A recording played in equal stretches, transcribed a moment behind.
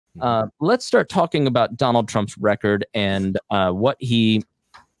Let's start talking about Donald Trump's record and what he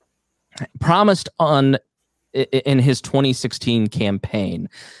promised in his 2016 campaign.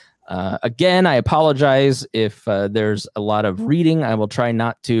 Again, I apologize if there's a lot of reading. I will try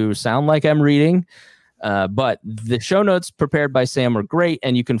not to sound like I'm reading. But the show notes prepared by Sam are great,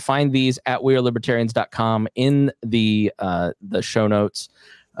 and you can find these at wearelibertarians.com in the show notes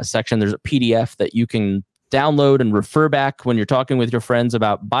section. There's a PDF that you can download and refer back when you're talking with your friends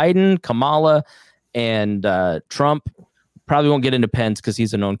about Biden, Kamala, and Trump. Probably won't get into Pence because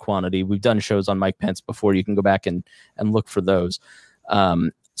he's a known quantity. We've done shows on Mike Pence before. You can go back and look for those.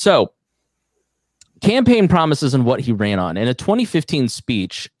 So campaign promises and what he ran on. In a 2015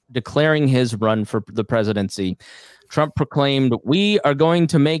 speech declaring his run for the presidency, Trump proclaimed, "We are going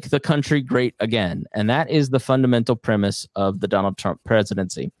to make the country great again." And that is the fundamental premise of the Donald Trump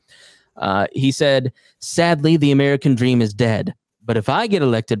presidency. He said, "Sadly, the American dream is dead. But if I get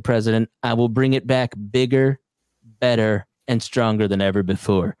elected president, I will bring it back bigger, better, and stronger than ever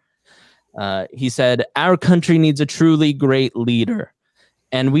before." He said, "Our country needs a truly great leader.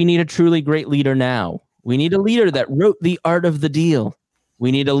 And we need a truly great leader now. We need a leader that wrote The Art of the Deal. We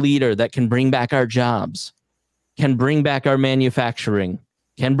need a leader that can bring back our jobs, can bring back our manufacturing,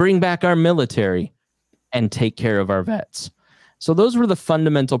 can bring back our military, and take care of our vets." So those were the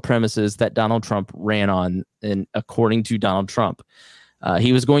fundamental premises that Donald Trump ran on, and according to Donald Trump.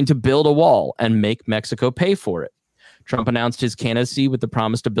 He was going to build a wall and make Mexico pay for it. Trump announced his candidacy with the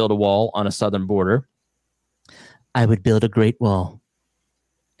promise to build a wall on a southern border. "I would build a great wall.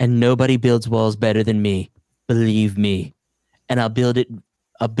 And nobody builds walls better than me. Believe me. And I'll build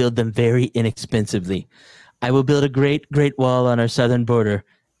them very inexpensively. I will build a great, great wall on our southern border,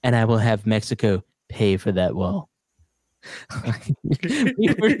 and I will have Mexico pay for that wall." Back,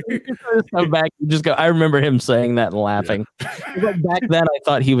 you just go, I remember him saying that and laughing. Yeah. Back then, I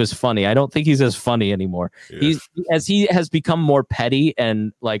thought he was funny. I don't think he's as funny anymore. Yeah. As he has become more petty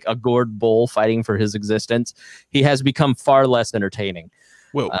and like a gourd bull fighting for his existence, he has become far less entertaining.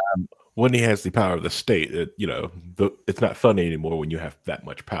 Well, when he has the power of the state, it's not funny anymore when you have that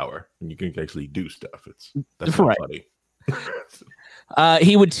much power and you can actually do stuff. That's not funny.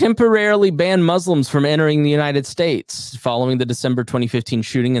 He would temporarily ban Muslims from entering the United States. Following the December 2015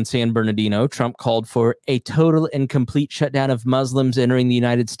 shooting in San Bernardino, Trump called for a total and complete shutdown of Muslims entering the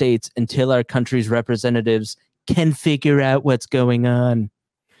United States until our country's representatives can figure out what's going on.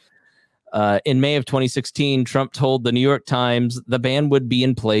 In May of 2016, Trump told the New York Times the ban would be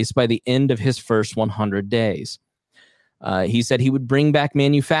in place by the end of his first 100 days. He said he would bring back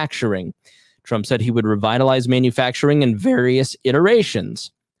manufacturing. Trump said he would revitalize manufacturing in various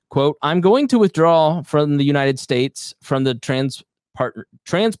iterations. Quote, "I'm going to withdraw from the United States from the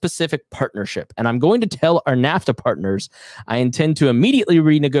Trans-Pacific Partnership, and I'm going to tell our NAFTA partners I intend to immediately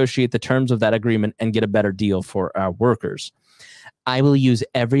renegotiate the terms of that agreement and get a better deal for our workers. I will use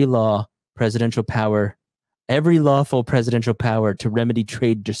every lawful presidential power to remedy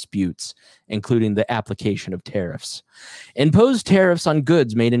trade disputes, including the application of tariffs. Impose tariffs on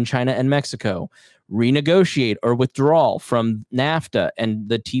goods made in China and Mexico. Renegotiate or withdraw from NAFTA and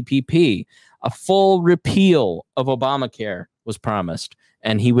the TPP. A full repeal of Obamacare was promised,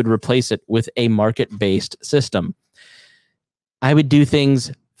 and he would replace it with a market-based system. I would do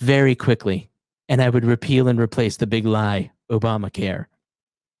things very quickly, and I would repeal and replace the big lie, Obamacare."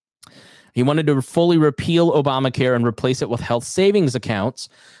 He wanted to fully repeal Obamacare and replace it with health savings accounts,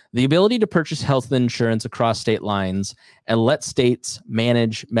 the ability to purchase health insurance across state lines, and let states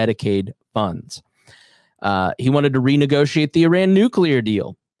manage Medicaid funds. He wanted to renegotiate the Iran nuclear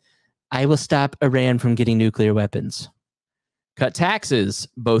deal. I will stop Iran from getting nuclear weapons. Cut taxes,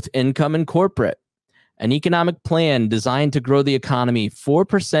 both income and corporate. An economic plan designed to grow the economy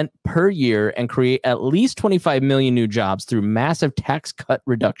 4% per year and create at least 25 million new jobs through massive tax cut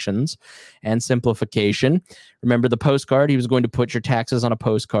reductions and simplification. Remember the postcard? He was going to put your taxes on a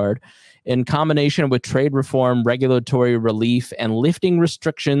postcard in combination with trade reform, regulatory relief, and lifting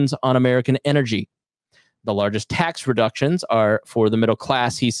restrictions on American energy. The largest tax reductions are for the middle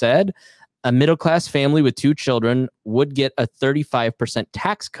class, he said. A middle-class family with 2 children would get a 35%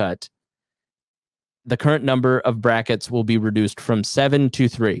 tax cut. The current number of brackets will be reduced from 7 to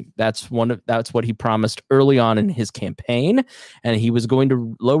 3. That's what he promised early on in his campaign. And he was going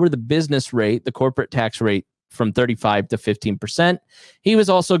to lower the business rate, the corporate tax rate, from 35 to 15%. He was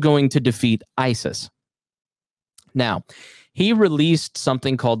also going to defeat ISIS. Now, he released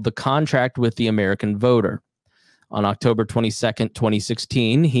something called the Contract with the American Voter. On October 22nd,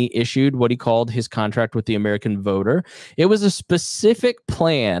 2016, he issued what he called his contract with the American voter. It was a specific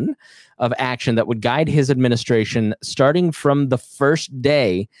plan of action that would guide his administration starting from the first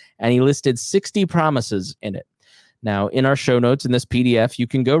day, and he listed 60 promises in it. Now, in our show notes in this PDF, you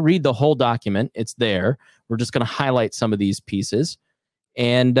can go read the whole document. It's there. We're just going to highlight some of these pieces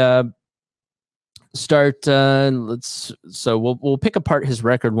and start. We'll pick apart his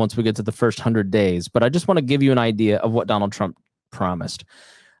record once we get to the first 100 days. But I just want to give you an idea of what Donald Trump promised.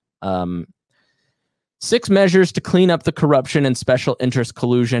 6 measures to clean up the corruption and special interest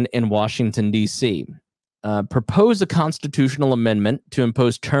collusion in Washington, D.C. Propose a constitutional amendment to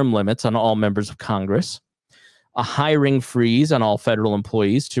impose term limits on all members of Congress. A hiring freeze on all federal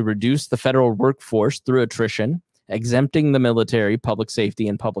employees to reduce the federal workforce through attrition, exempting the military, public safety,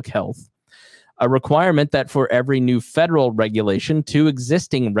 and public health. A requirement that for every new federal regulation, 2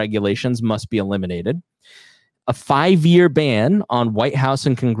 existing regulations must be eliminated. A 5-year ban on White House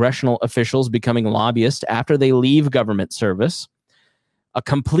and congressional officials becoming lobbyists after they leave government service. A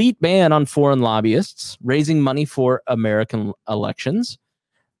complete ban on foreign lobbyists raising money for American elections.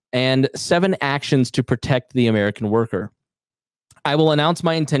 And 7 actions to protect the American worker. I will announce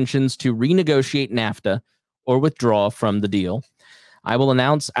my intentions to renegotiate NAFTA or withdraw from the deal. I will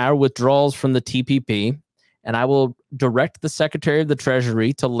announce our withdrawals from the TPP, and I will direct the Secretary of the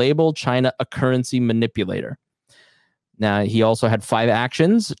Treasury to label China a currency manipulator. Now, he also had 5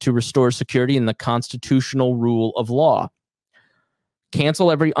 actions to restore security in the constitutional rule of law.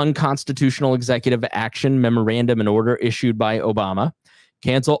 Cancel every unconstitutional executive action, memorandum, and order issued by Obama.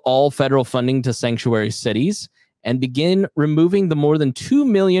 Cancel all federal funding to sanctuary cities, and begin removing the more than 2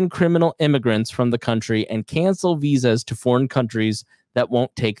 million criminal immigrants from the country and cancel visas to foreign countries that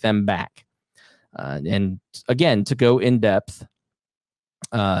won't take them back. And again, to go in depth.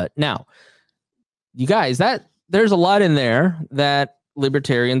 Now, you guys, there's a lot in there that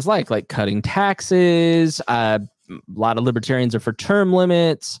libertarians like cutting taxes. A lot of libertarians are for term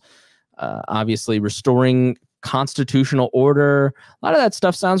limits, obviously restoring constitutional order. A lot of that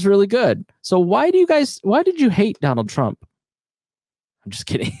stuff sounds really good. So why did you hate Donald Trump? I'm just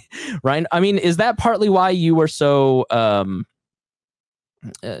kidding. Ryan, I mean, is that partly why you were so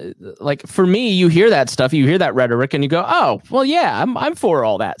like, for me, you hear that stuff, you hear that rhetoric and you go, oh, well, yeah, I'm for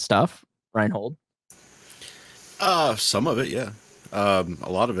all that stuff. Reinhold. Some of it, yeah. A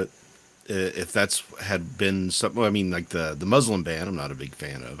lot of it. If that's had been something, I mean, like the Muslim ban, I'm not a big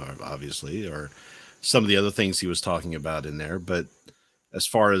fan of, obviously, or some of the other things he was talking about in there. But as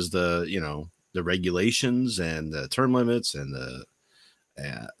far as the regulations and the term limits and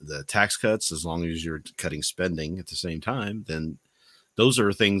the tax cuts, as long as you're cutting spending at the same time, then those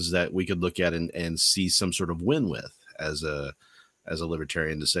are things that we could look at and see some sort of win with as a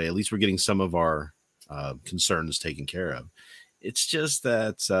libertarian, to say, at least we're getting some of our concerns taken care of. It's just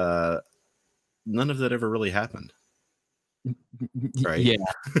that none of that ever really happened. Right. Yeah.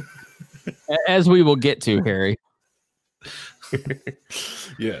 As we will get to, Harry.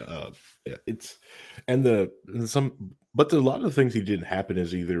 Yeah, it's but a lot of the things he didn't happen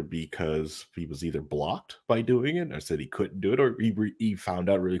is either because he was either blocked by doing it, or said he couldn't do it, or he found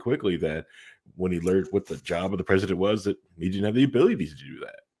out really quickly that when he learned what the job of the president was, that he didn't have the ability to do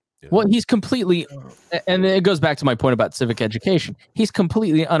that. Well, he's completely, and it goes back to my point about civic education. He's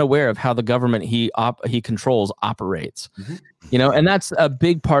completely unaware of how the government he controls operates. Mm-hmm. And that's a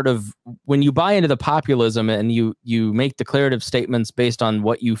big part of when you buy into the populism and you make declarative statements based on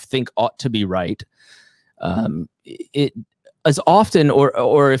what you think ought to be right. It is often,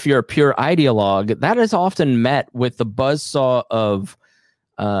 or if you're a pure ideologue, that is often met with the buzzsaw of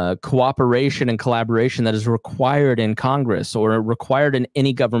cooperation and collaboration that is required in Congress or required in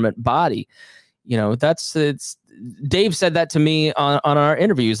any government body. It's Dave said that to me on our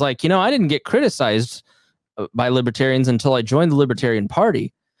interviews. Like, I didn't get criticized by libertarians until I joined the Libertarian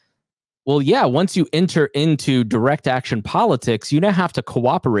Party. Well, yeah, once you enter into direct action politics, you now have to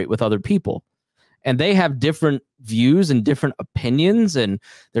cooperate with other people. And they have different views and different opinions, and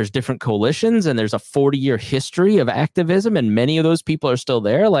there's different coalitions, and there's a 40-year history of activism, and many of those people are still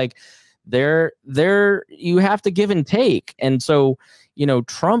there. Like, you have to give and take. And so,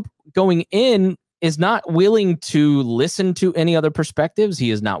 Trump going in is not willing to listen to any other perspectives.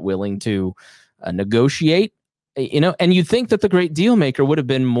 He is not willing to negotiate, and you'd think that the great deal maker would have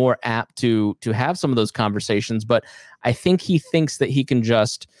been more apt to have some of those conversations. But I think he thinks that he can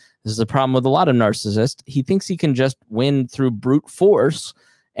just, this is a problem with a lot of narcissists, he thinks he can just win through brute force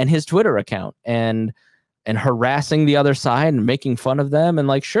and his Twitter account and harassing the other side and making fun of them. And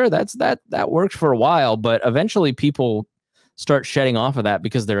like, sure, that works for a while, but eventually people start shedding off of that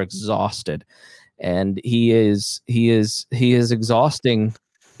because they're exhausted. and he is exhausting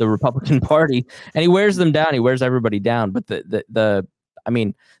the Republican Party, and he wears them down. He wears everybody down. But I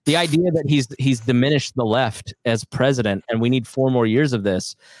mean, the idea that he's diminished the left as president, and we need 4 more years of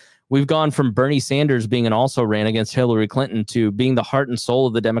this. We've gone from Bernie Sanders being an also-ran against Hillary Clinton to being the heart and soul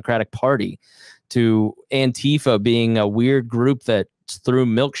of the Democratic Party, to Antifa being a weird group that threw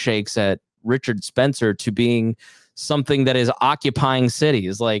milkshakes at Richard Spencer, to being something that is occupying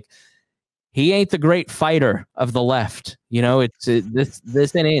cities. Like, he ain't the great fighter of the left. You know, it's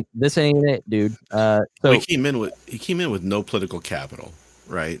this ain't it, dude. So he came in with no political capital,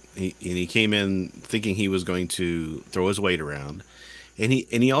 right? He came in thinking he was going to throw his weight around. And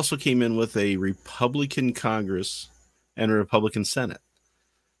he also came in with a Republican Congress and a Republican Senate.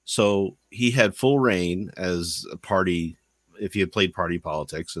 So he had full reign as a party, if he had played party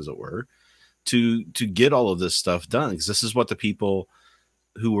politics, as it were, to get all of this stuff done. Because this is what the people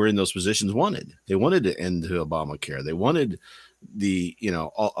who were in those positions wanted. They wanted to end Obamacare. They wanted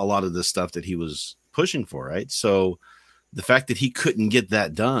a lot of the stuff that he was pushing for, right? So the fact that he couldn't get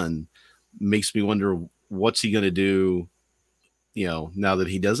that done makes me wonder, what's he going to do, now that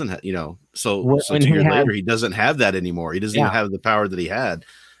he doesn't have, so 2 years later, he doesn't have that anymore. He doesn't even have the power that he had.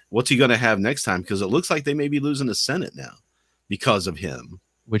 What's he going to have next time? Because it looks like they may be losing the Senate now because of him.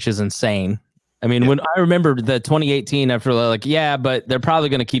 Which is insane. I mean, when I remember the 2018, after like, but they're probably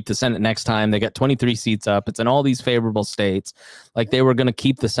going to keep the Senate next time. They got 23 seats up. It's in all these favorable states. Like, they were going to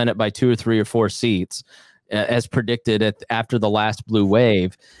keep the Senate by 2 or 3 or 4 seats, as predicted after the last blue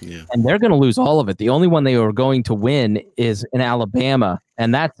wave. And they're going to lose all of it. The only one they are going to win is in Alabama,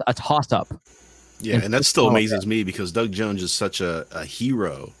 and that's a toss-up. And that still amazes me, because Doug Jones is such a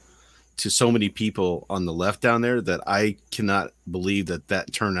hero to so many people on the left down there, that I cannot believe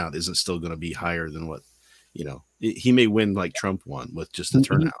that turnout isn't still going to be higher than what, he may win like Trump won with just the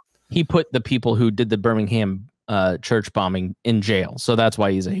turnout. He put the people who did the Birmingham church bombing in jail, so that's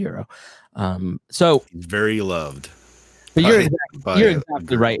why he's a hero. So he's very loved. But you're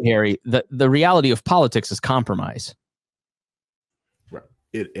exactly right, Harry. The reality of politics is compromise. Right.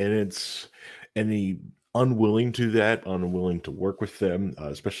 And the unwilling to work with them,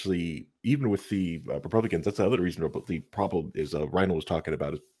 especially even with the Republicans. That's the other reason. But the problem is, Rhino was talking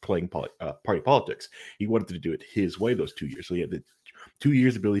about, is playing party politics. He wanted to do it his way those 2 years. So he had the 2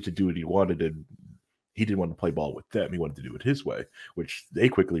 years ability to do what he wanted, and he didn't want to play ball with them. He wanted to do it his way, which they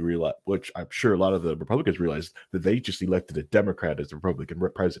quickly realized, which I'm sure a lot of the Republicans realized, that they just elected a Democrat as the Republican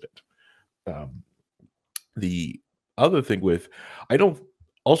president. The other thing with,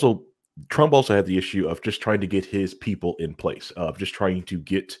 Trump also had the issue of just trying to get his people in place, of just trying to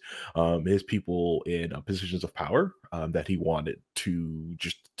get his people in positions of power that he wanted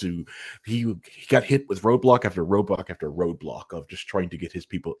he got hit with roadblock after roadblock after roadblock of just trying to get his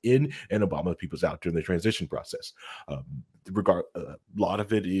people in and Obama people's out during the transition process. A lot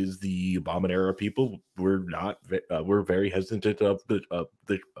of it is the Obama era people were very hesitant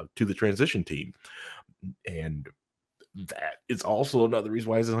to the transition team, and that is also another reason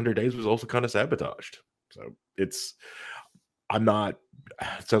why his 100 days was also kind of sabotaged. So it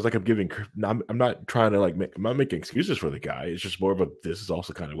sounds like I'm not trying to I'm not making excuses for the guy. It's just more of this is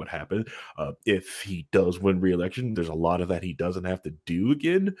also kind of what happened. If he does win re-election, there's a lot of that he doesn't have to do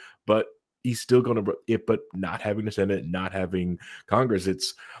again, but he's still going to, but not having the Senate, not having Congress,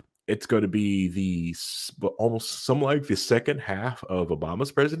 it's going to be almost some like the second half of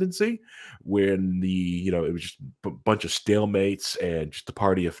Obama's presidency, when it was just a bunch of stalemates and just the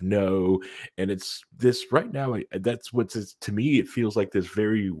party of no. And it's this right now. That's what's, to me, it feels like this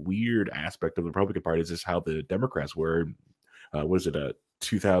very weird aspect of the Republican Party is just how the Democrats were. Was it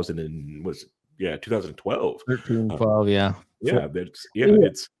 2012? 13, 12, yeah. Yeah,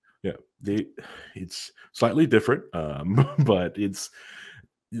 it's slightly different, but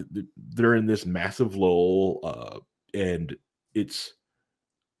they're in this massive lull, and it's,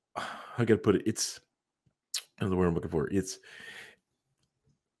 I gotta put it, it's the word I'm looking for. It's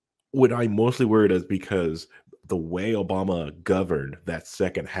what I'm mostly worried is because the way Obama governed that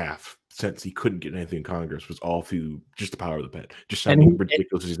second half, since he couldn't get anything in Congress, was all through just the power of the pen, just signing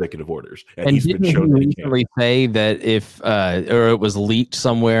ridiculous executive orders. And he's been shown recently say that or it was leaked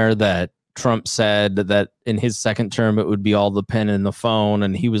somewhere that Trump said that in his second term, it would be all the pen and the phone,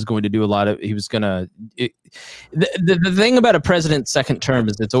 and he was going to do the thing about a president's second term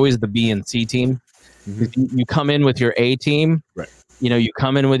is it's always the B and C team. Mm-hmm. You come in with your A team, right? You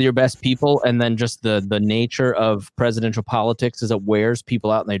come in with your best people, and then just the nature of presidential politics is it wears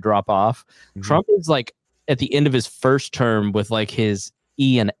people out and they drop off. Mm-hmm. Trump is like at the end of his first term with like his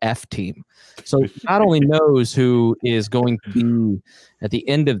E and F team. So he not only knows who is going to be at the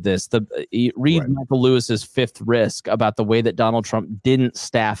end of this, read Michael Lewis's Fifth Risk about the way that Donald Trump didn't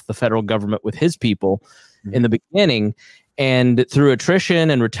staff the federal government with his people in the beginning. And through attrition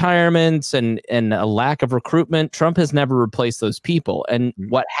and retirements and a lack of recruitment, Trump has never replaced those people. And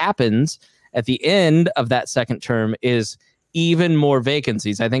what happens at the end of that second term is even more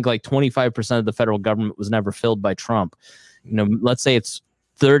vacancies. I think like 25% of the federal government was never filled by Trump. You know, let's say it's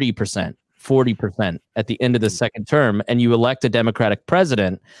 30%, 40% at the end of the second term, and you elect a Democratic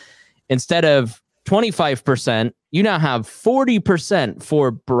president. Instead of 25%, you now have 40%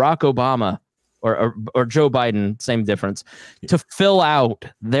 for Barack Obama or Joe Biden, same difference, to fill out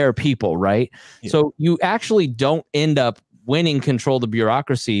their people, right? Yeah. So you actually don't end up winning control of the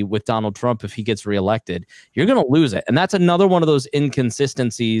bureaucracy with Donald Trump if he gets reelected. You're going to lose it. And that's another one of those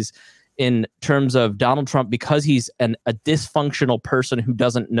inconsistencies in terms of Donald Trump, because he's a dysfunctional person who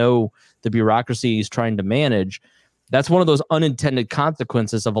doesn't know the bureaucracy he's trying to manage. That's one of those unintended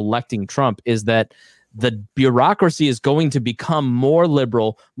consequences of electing Trump, is that the bureaucracy is going to become more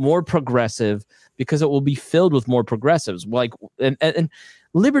liberal, more progressive, because it will be filled with more progressives. Like, and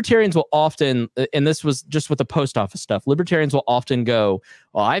libertarians will often, and this was just with the post office stuff, libertarians will often go,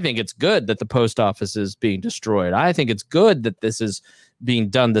 well, I think it's good that the post office is being destroyed. I think it's good that this is being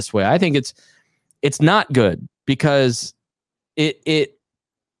done this way. I think it's not good, because if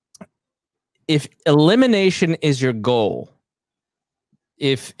elimination is your goal,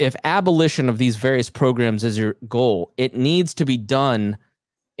 if abolition of these various programs is your goal, it needs to be done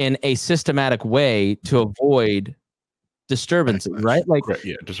in a systematic way to avoid disturbances, right? Like,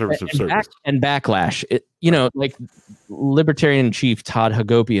 yeah, disturbance of service and backlash. You know, like Libertarian chief Todd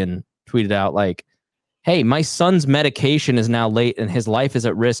Hagopian tweeted out, like, hey, my son's medication is now late and his life is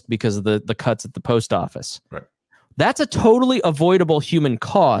at risk because of the cuts at the post office. Right. That's a totally avoidable human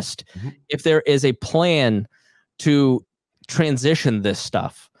cost if there is a plan to transition this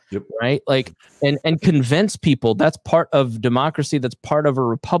stuff. Right? Like, and convince people that's part of democracy, that's part of a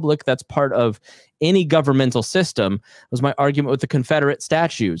republic, that's part of any governmental system. Was my argument with the Confederate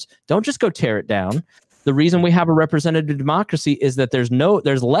statues. Don't just go tear it down. The reason we have a representative democracy is that there's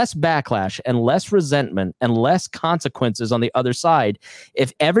less backlash and less resentment and less consequences on the other side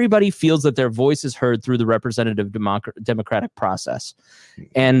if everybody feels that their voice is heard through the representative democratic process.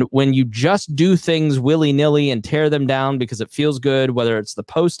 And when you just do things willy-nilly and tear them down because it feels good, whether it's the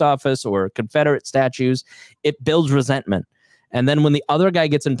post office or Confederate statues, it builds resentment. And then when the other guy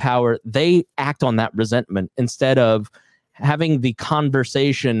gets in power, they act on that resentment instead of having the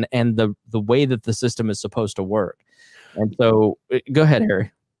conversation and the way that the system is supposed to work. And so go ahead,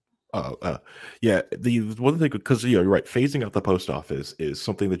 Harry. Yeah, the one thing, because you're right, phasing out the post office is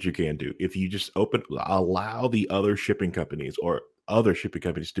something that you can do if you just allow the other shipping companies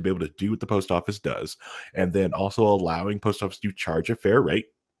to be able to do what the post office does, and then also allowing post office to charge a fair rate.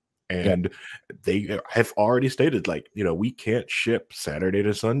 And they have already stated, like, you know, we can't ship Saturday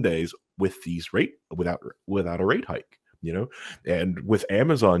to Sundays with these without a rate hike. You know, and with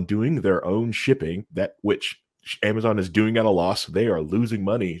Amazon doing their own shipping, which Amazon is doing at a loss, they are losing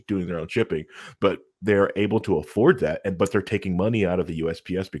money doing their own shipping, but they're able to afford that. But they're taking money out of the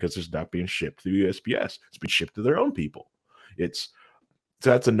USPS because it's not being shipped through USPS. It's being shipped to their own people. So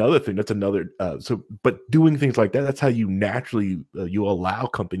that's another thing. That's another. But doing things like that, that's how you naturally you allow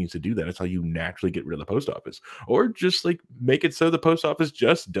companies to do that. That's how you naturally get rid of the post office, or just like make it so the post office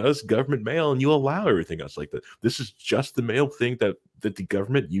just does government mail, and you allow everything else like that. This is just the mail thing that the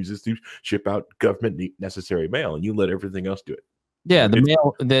government uses to ship out government necessary mail, and you let everything else do it. Yeah, the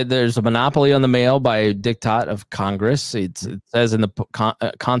mail. There's a monopoly on the mail by diktat of Congress. It says in the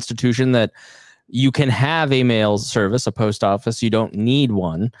Constitution that you can have a mail service, a post office. You don't need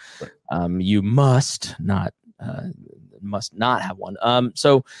one. You must not have one.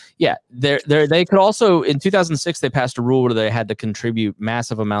 So yeah, they could also, in 2006, they passed a rule where they had to contribute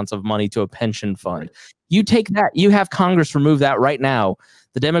massive amounts of money to a pension fund. You take that, you have Congress remove that right now.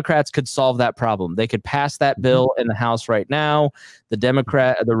 The Democrats could solve that problem. They could pass that bill in the House right now.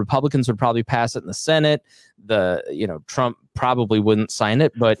 The Republicans would probably pass it in the Senate. Trump probably wouldn't sign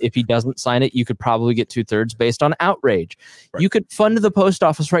it, but if he doesn't sign it, you could probably get 2/3 based on outrage. Right. You could fund the post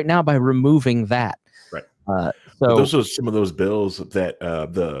office right now by removing that. Right. So those are some of those bills that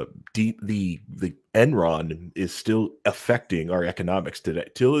the Enron is still affecting our economics today.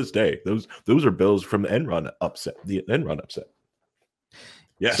 Till this day, those are bills from the Enron upset.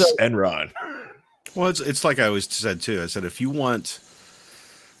 Yes, so, Enron. Well, it's like I always said too. I said, if you want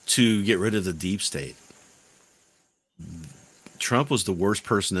to get rid of the deep state, Trump was the worst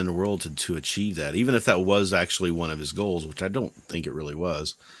person in the world to achieve that, even if that was actually one of his goals, which I don't think it really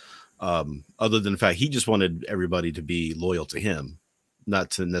was. Other than the fact he just wanted everybody to be loyal to him,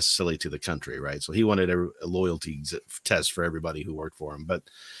 not to necessarily to the country, right? So he wanted a loyalty test for everybody who worked for him. But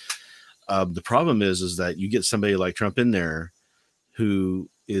the problem is that you get somebody like Trump in there who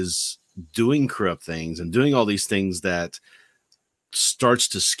is doing corrupt things and doing all these things that starts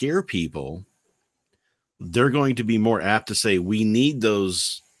to scare people. They're going to be more apt to say, we need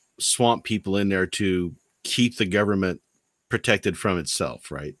those swamp people in there to keep the government protected from itself,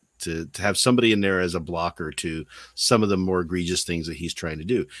 right? To have somebody in there as a blocker to some of the more egregious things that he's trying to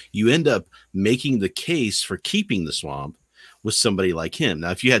do. You end up making the case for keeping the swamp with somebody like him. Now,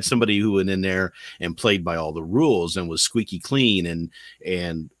 if you had somebody who went in there and played by all the rules and was squeaky clean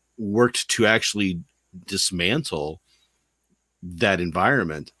and worked to actually dismantle that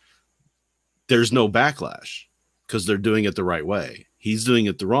environment, there's no backlash because they're doing it the right way. He's doing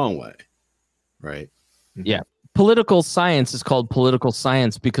it the wrong way, right? Yeah. Political science is called political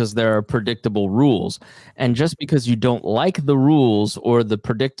science because there are predictable rules. And just because you don't like the rules or the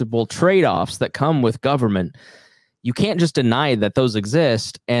predictable trade-offs that come with government, you can't just deny that those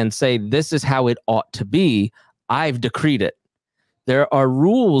exist and say, this is how it ought to be. I've decreed it. There are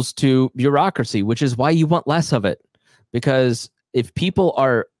rules to bureaucracy, which is why you want less of it. Because if people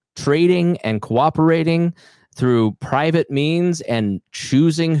are trading and cooperating through private means and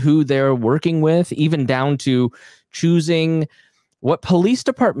choosing who they're working with, even down to choosing what police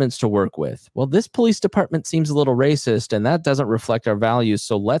departments to work with. Well, this police department seems a little racist and that doesn't reflect our values,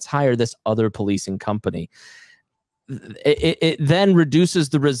 so let's hire this other policing company. It then reduces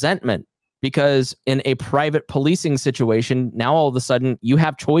the resentment because in a private policing situation, now all of a sudden you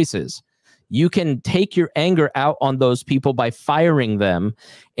have choices. You can take your anger out on those people by firing them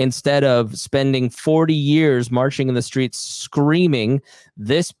instead of spending 40 years marching in the streets screaming,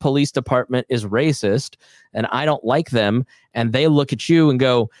 this police department is racist and I don't like them. And they look at you and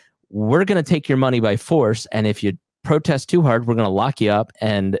go, we're going to take your money by force. And if you protest too hard, we're going to lock you up.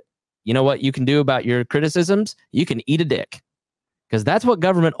 And you know what you can do about your criticisms? You can eat a dick. Because that's what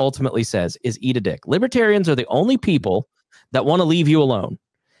government ultimately says, is eat a dick. Libertarians are the only people that want to leave you alone.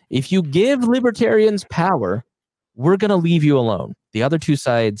 If you give libertarians power, we're going to leave you alone. The other two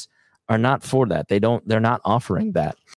sides are not for that. They're not offering that.